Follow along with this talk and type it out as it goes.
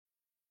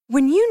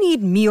When you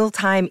need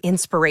mealtime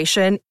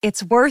inspiration,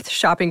 it's worth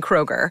shopping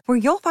Kroger, where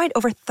you'll find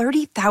over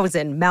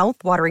 30,000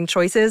 mouth-watering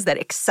choices that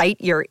excite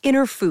your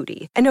inner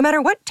foodie. And no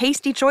matter what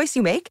tasty choice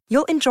you make,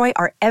 you'll enjoy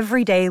our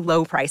everyday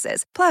low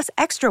prices, plus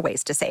extra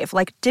ways to save,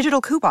 like digital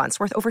coupons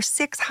worth over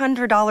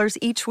 $600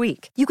 each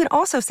week. You can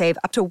also save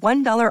up to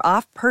 $1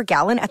 off per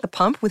gallon at the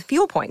pump with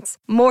fuel points.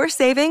 More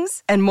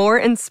savings and more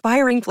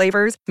inspiring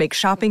flavors make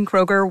shopping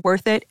Kroger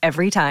worth it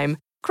every time.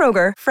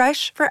 Kroger,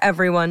 fresh for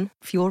everyone.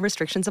 Fuel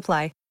restrictions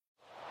apply.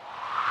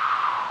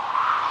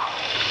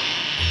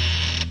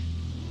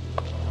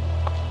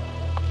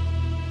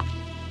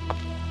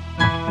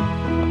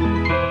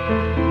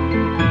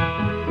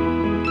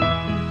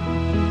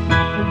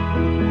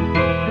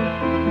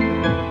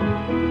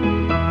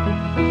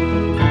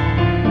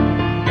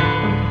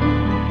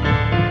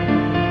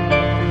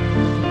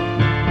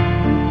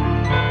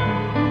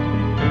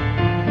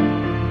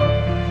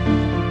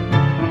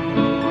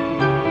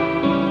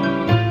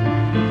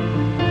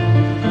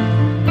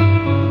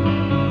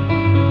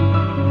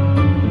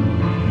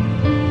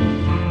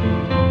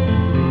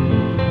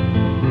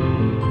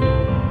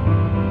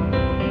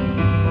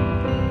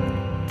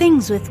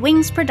 Things with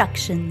Wings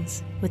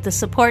Productions, with the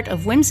support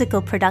of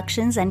Whimsical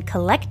Productions and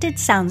Collected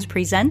Sounds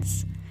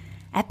presents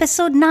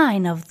Episode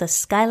 9 of The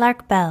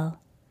Skylark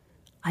Bell.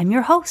 I'm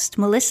your host,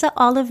 Melissa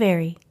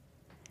Oliveri.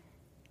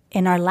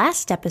 In our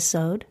last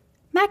episode,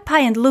 Magpie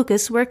and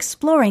Lucas were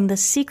exploring the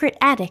secret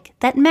attic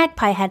that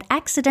Magpie had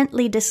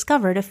accidentally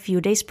discovered a few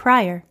days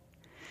prior.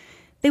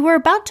 They were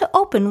about to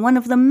open one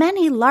of the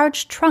many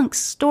large trunks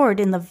stored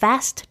in the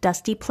vast,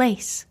 dusty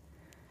place.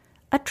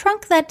 A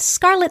trunk that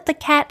Scarlet the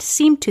cat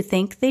seemed to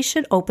think they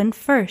should open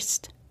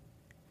first.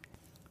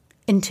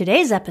 In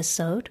today's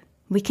episode,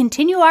 we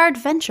continue our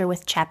adventure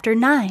with Chapter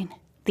 9,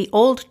 The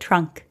Old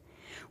Trunk,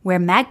 where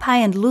Magpie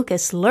and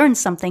Lucas learn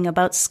something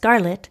about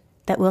Scarlet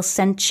that will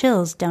send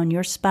chills down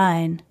your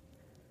spine.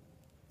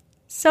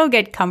 So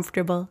get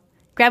comfortable,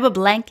 grab a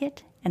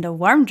blanket and a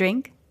warm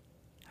drink.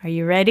 Are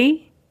you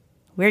ready?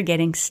 We're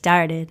getting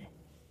started.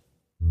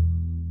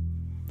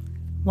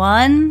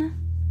 1,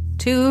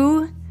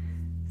 2,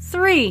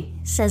 3,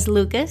 says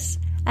Lucas,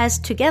 as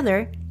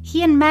together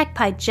he and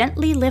Magpie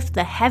gently lift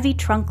the heavy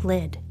trunk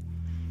lid.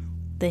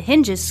 The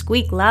hinges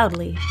squeak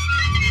loudly,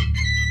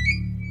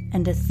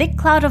 and a thick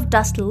cloud of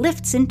dust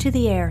lifts into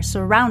the air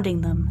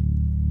surrounding them.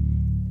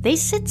 They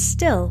sit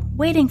still,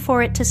 waiting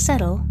for it to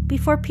settle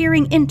before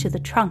peering into the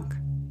trunk.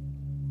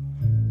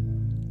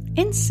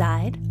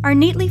 Inside are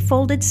neatly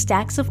folded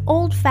stacks of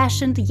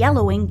old-fashioned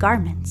yellowing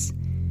garments,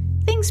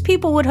 things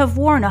people would have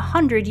worn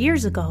 100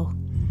 years ago.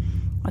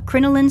 A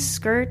crinoline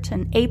skirt,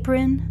 an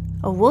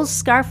apron, a wool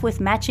scarf with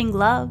matching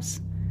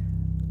gloves.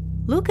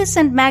 Lucas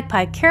and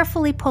Magpie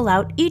carefully pull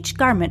out each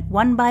garment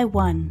one by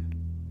one.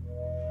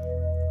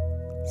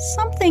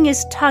 Something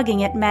is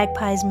tugging at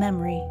Magpie's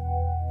memory,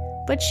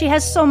 but she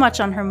has so much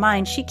on her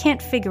mind she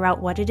can't figure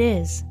out what it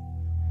is.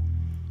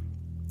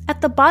 At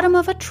the bottom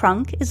of a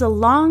trunk is a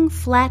long,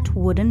 flat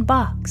wooden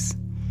box.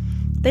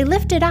 They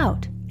lift it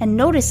out and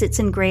notice it's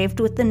engraved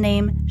with the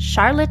name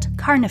Charlotte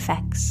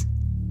Carnifex.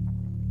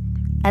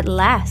 At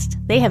last,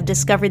 they have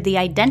discovered the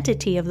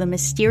identity of the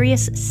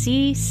mysterious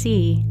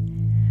CC.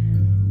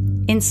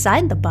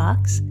 Inside the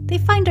box, they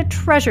find a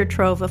treasure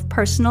trove of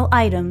personal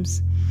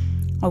items.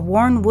 A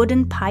worn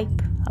wooden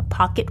pipe, a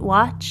pocket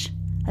watch,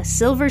 a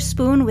silver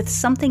spoon with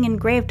something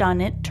engraved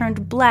on it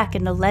turned black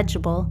and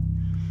illegible,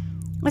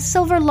 a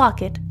silver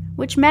locket,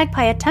 which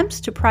Magpie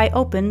attempts to pry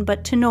open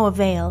but to no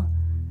avail,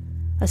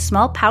 a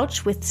small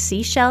pouch with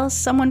seashells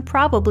someone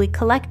probably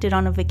collected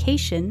on a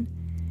vacation,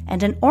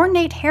 and an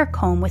ornate hair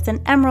comb with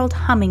an emerald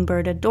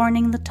hummingbird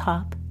adorning the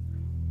top.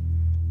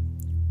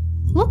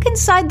 "Look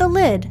inside the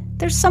lid.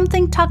 There's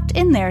something tucked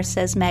in there,"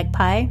 says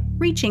Magpie,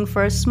 reaching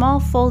for a small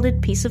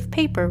folded piece of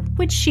paper,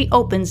 which she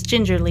opens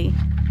gingerly.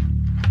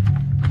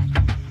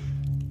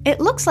 "It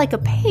looks like a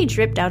page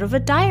ripped out of a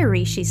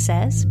diary," she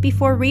says,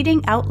 before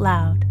reading out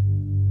loud.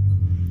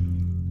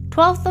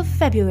 12th of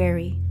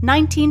February,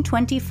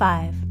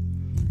 1925.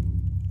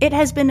 It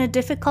has been a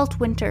difficult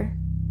winter.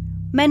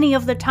 Many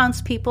of the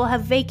townspeople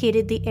have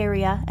vacated the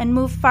area and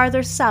moved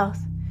farther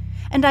south,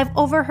 and I've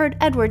overheard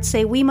Edward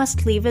say we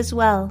must leave as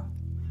well.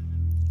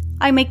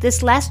 I make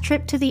this last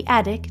trip to the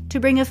attic to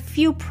bring a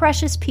few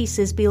precious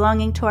pieces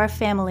belonging to our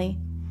family.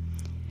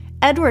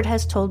 Edward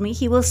has told me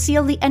he will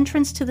seal the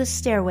entrance to the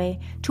stairway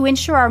to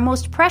ensure our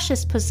most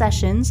precious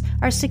possessions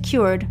are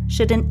secured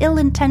should an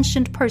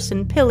ill-intentioned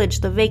person pillage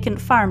the vacant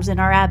farms in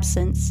our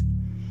absence.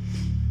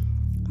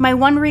 My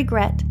one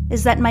regret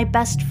is that my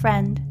best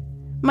friend,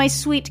 my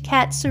sweet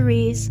cat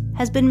Cerise,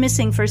 has been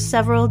missing for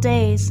several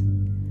days.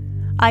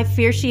 I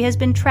fear she has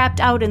been trapped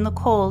out in the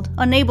cold,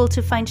 unable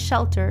to find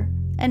shelter,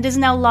 and is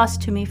now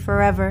lost to me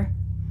forever.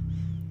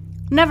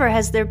 Never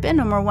has there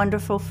been a more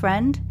wonderful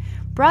friend,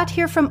 brought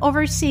here from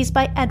overseas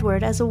by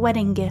Edward as a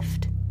wedding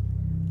gift.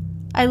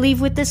 I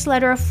leave with this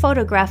letter a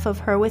photograph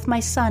of her with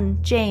my son,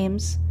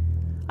 James.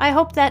 I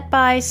hope that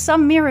by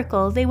some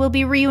miracle they will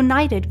be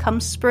reunited come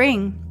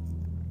spring.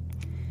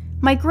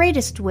 My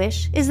greatest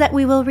wish is that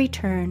we will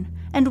return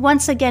and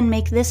once again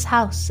make this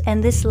house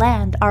and this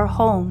land our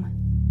home.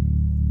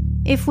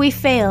 If we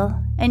fail,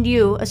 and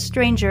you, a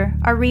stranger,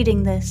 are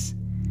reading this,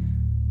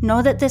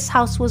 know that this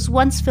house was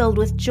once filled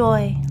with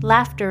joy,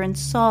 laughter, and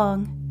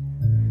song.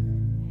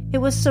 It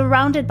was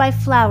surrounded by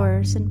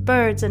flowers and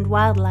birds and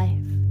wildlife.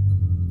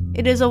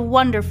 It is a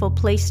wonderful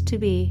place to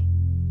be.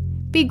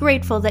 Be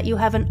grateful that you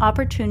have an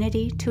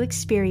opportunity to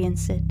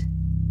experience it.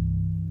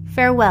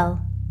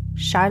 Farewell,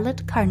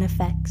 Charlotte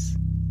Carnifex.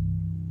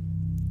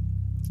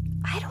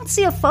 I don't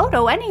see a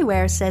photo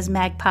anywhere, says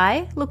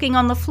Magpie, looking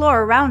on the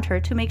floor around her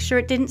to make sure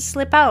it didn't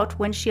slip out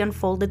when she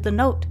unfolded the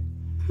note.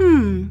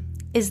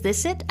 Is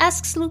this it?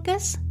 Asks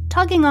Lucas,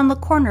 tugging on the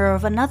corner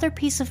of another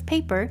piece of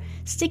paper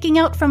sticking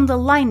out from the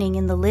lining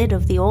in the lid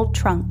of the old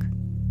trunk.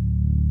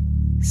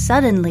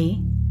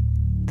 Suddenly,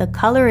 the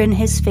color in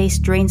his face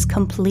drains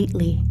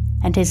completely,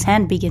 and his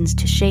hand begins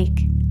to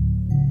shake.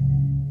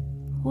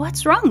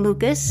 What's wrong,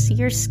 Lucas?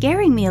 You're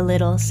scaring me a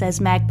little,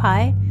 says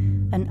Magpie,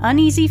 an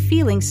uneasy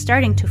feeling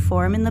starting to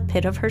form in the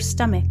pit of her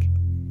stomach.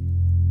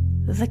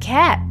 The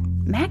cat,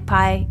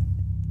 Magpie,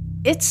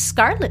 it's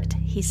Scarlet,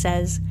 he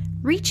says,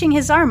 reaching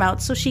his arm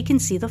out so she can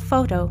see the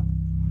photo.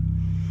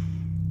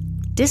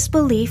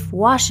 Disbelief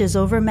washes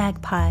over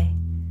Magpie.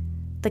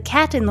 The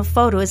cat in the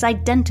photo is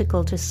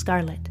identical to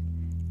Scarlet,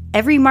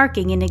 every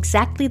marking in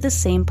exactly the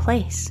same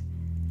place,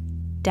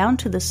 down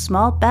to the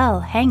small bell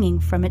hanging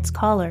from its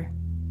collar.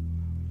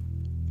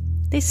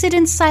 They sit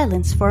in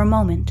silence for a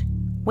moment,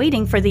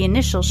 waiting for the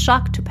initial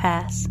shock to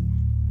pass.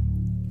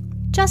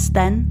 Just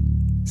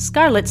then,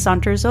 Scarlet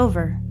saunters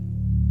over.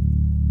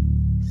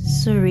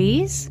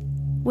 Cerise?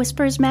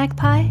 Whispers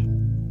Magpie.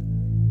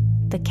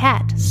 The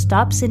cat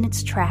stops in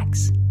its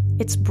tracks,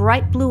 its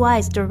bright blue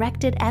eyes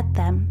directed at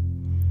them,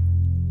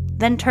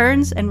 then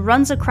turns and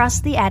runs across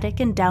the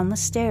attic and down the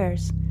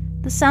stairs,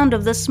 the sound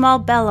of the small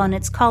bell on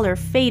its collar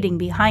fading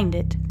behind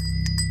it.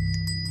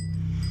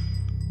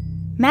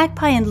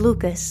 Magpie and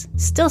Lucas,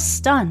 still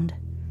stunned,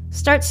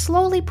 start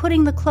slowly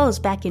putting the clothes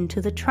back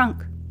into the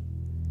trunk.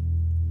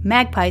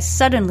 Magpie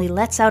suddenly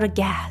lets out a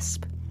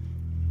gasp.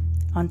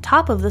 On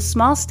top of the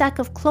small stack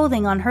of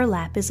clothing on her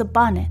lap is a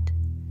bonnet.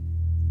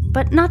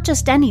 But not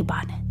just any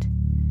bonnet.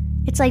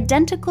 It's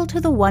identical to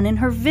the one in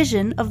her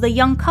vision of the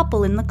young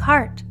couple in the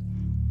cart.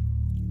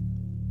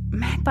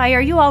 Magpie,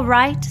 are you all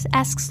right?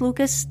 Asks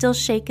Lucas, still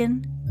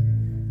shaken.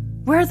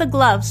 Where are the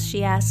gloves?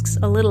 She asks,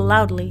 a little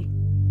loudly.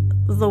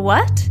 The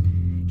what?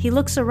 He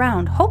looks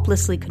around,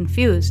 hopelessly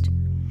confused.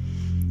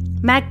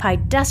 Magpie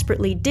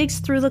desperately digs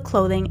through the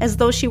clothing as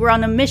though she were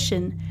on a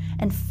mission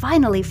and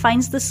finally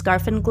finds the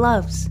scarf and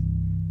gloves.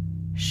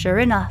 Sure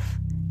enough,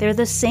 they're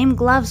the same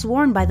gloves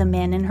worn by the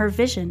man in her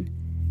vision.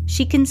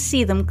 She can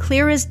see them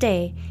clear as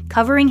day,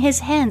 covering his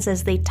hands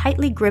as they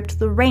tightly gripped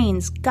the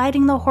reins,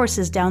 guiding the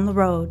horses down the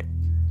road.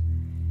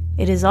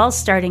 It is all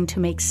starting to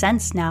make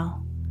sense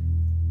now.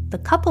 The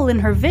couple in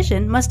her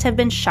vision must have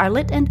been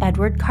Charlotte and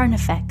Edward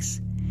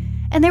Carnifex.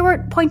 And they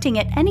weren't pointing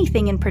at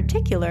anything in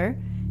particular.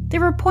 They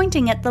were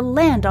pointing at the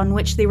land on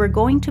which they were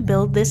going to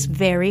build this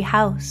very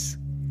house.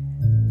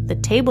 The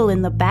table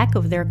in the back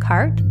of their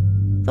cart,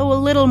 though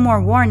a little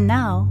more worn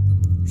now,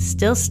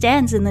 still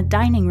stands in the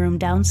dining room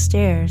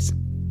downstairs.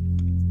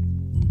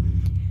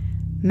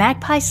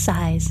 Magpie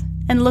sighs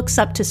and looks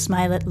up to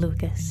smile at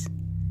Lucas.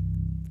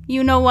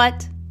 You know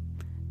what?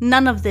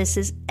 None of this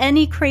is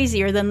any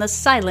crazier than the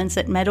silence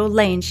at Meadow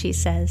Lane, she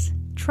says,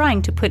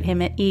 trying to put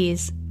him at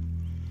ease.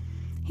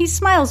 He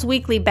smiles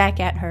weakly back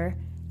at her,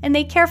 and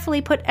they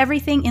carefully put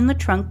everything in the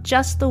trunk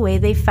just the way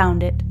they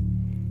found it.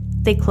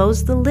 They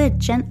close the lid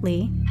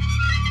gently,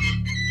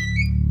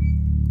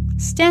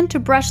 stand to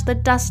brush the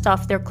dust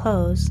off their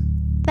clothes,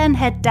 then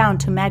head down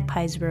to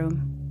Magpie's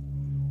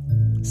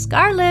room.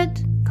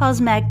 Scarlet, calls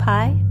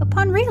Magpie,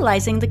 upon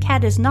realizing the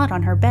cat is not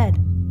on her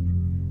bed.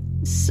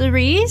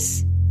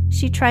 Cerise?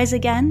 She tries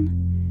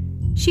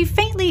again. She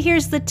faintly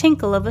hears the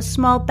tinkle of a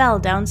small bell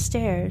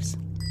downstairs.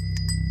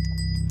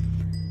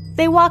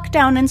 They walk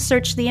down and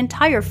search the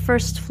entire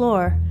first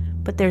floor,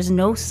 but there's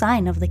no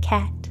sign of the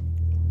cat.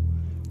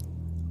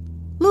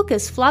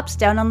 Lucas flops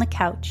down on the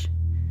couch.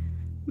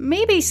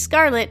 Maybe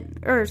Scarlet,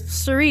 or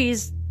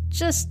Cerise,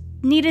 just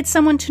needed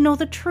someone to know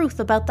the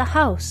truth about the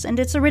house and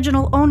its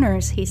original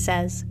owners, he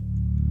says.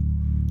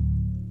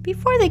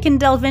 Before they can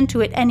delve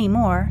into it any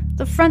more,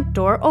 the front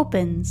door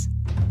opens,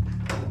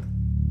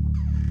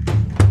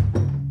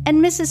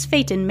 and Mrs.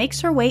 Phaeton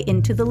makes her way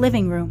into the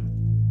living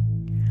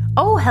room.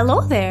 Oh,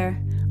 hello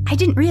there. I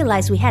didn't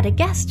realize we had a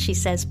guest, she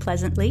says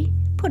pleasantly,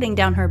 putting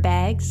down her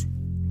bags.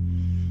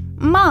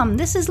 Mom,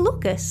 this is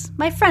Lucas,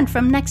 my friend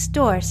from next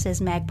door,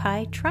 says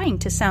Magpie, trying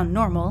to sound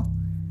normal.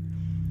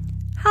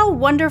 How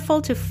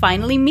wonderful to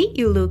finally meet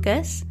you,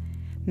 Lucas.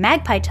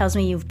 Magpie tells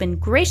me you've been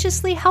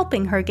graciously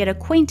helping her get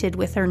acquainted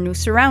with her new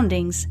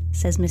surroundings,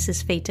 says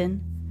Mrs.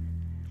 Phaeton.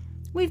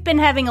 We've been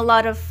having a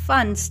lot of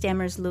fun,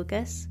 stammers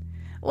Lucas.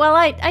 Well,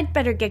 I'd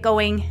better get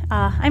going.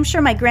 I'm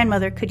sure my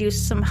grandmother could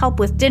use some help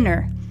with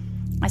dinner.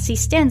 As he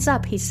stands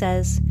up, he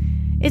says,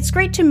 It's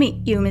great to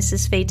meet you,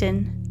 Mrs.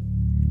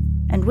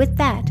 Phaeton. And with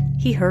that,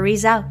 he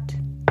hurries out.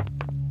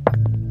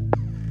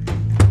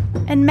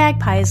 and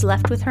Magpie is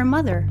left with her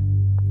mother,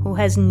 who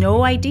has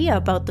no idea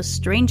about the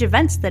strange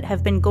events that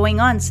have been going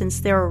on since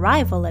their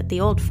arrival at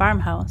the old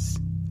farmhouse.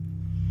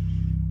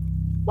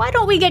 "Why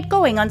don't we get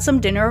going on some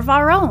dinner of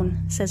our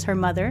own?" says her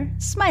mother,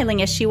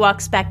 smiling as she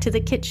walks back to the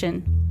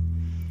kitchen.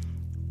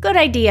 "Good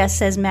idea,"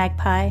 says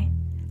Magpie,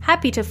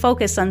 happy to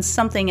focus on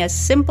something as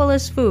simple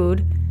as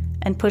food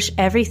and push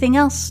everything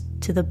else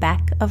to the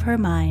back of her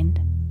mind.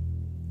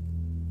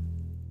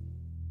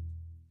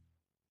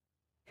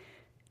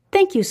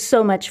 Thank you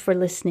so much for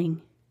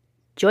listening.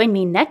 Join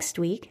me next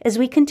week as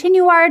we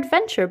continue our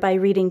adventure by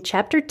reading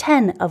Chapter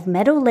 10 of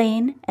Meadow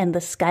Lane and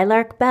the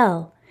Skylark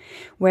Bell,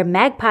 where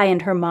Magpie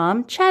and her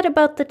mom chat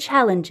about the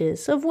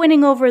challenges of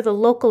winning over the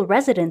local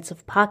residents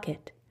of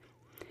Pocket.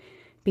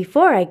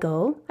 Before I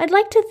go, I'd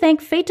like to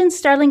thank Fate and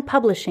Starling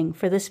Publishing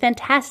for this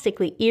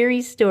fantastically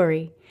eerie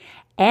story,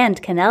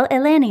 and Canal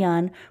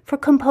Elanion for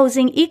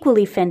composing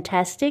equally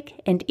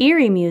fantastic and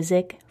eerie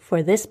music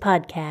for this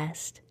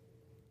podcast.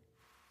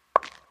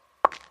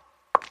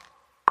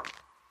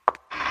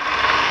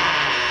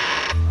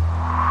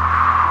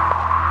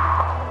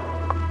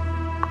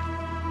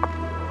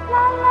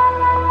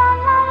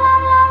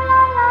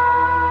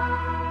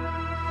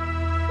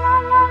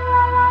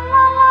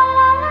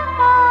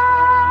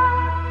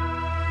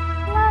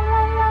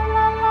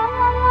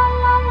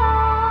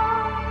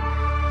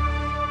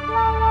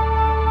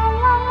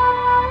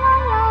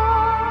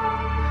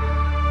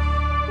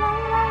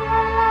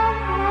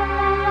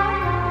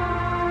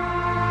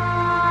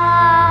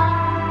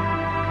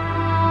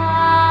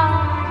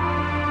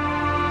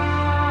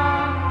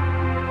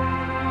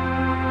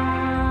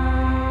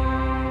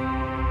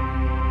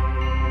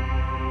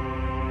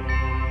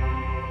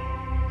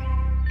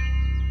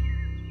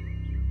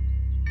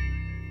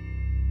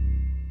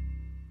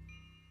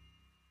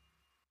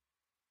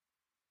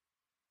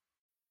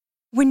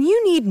 When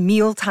you need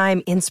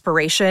mealtime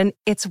inspiration,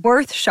 it's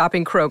worth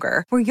shopping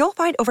Kroger, where you'll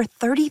find over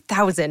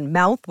 30,000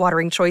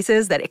 mouth-watering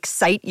choices that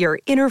excite your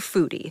inner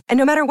foodie. And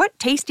no matter what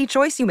tasty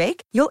choice you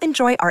make, you'll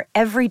enjoy our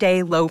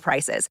everyday low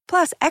prices,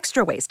 plus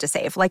extra ways to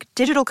save, like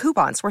digital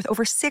coupons worth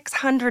over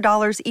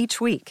 $600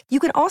 each week. You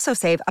can also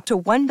save up to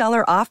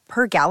 $1 off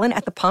per gallon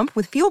at the pump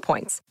with fuel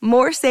points.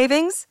 More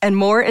savings and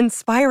more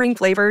inspiring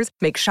flavors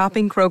make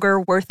shopping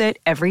Kroger worth it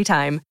every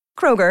time.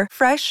 Kroger,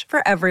 fresh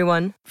for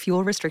everyone.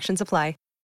 Fuel restrictions apply.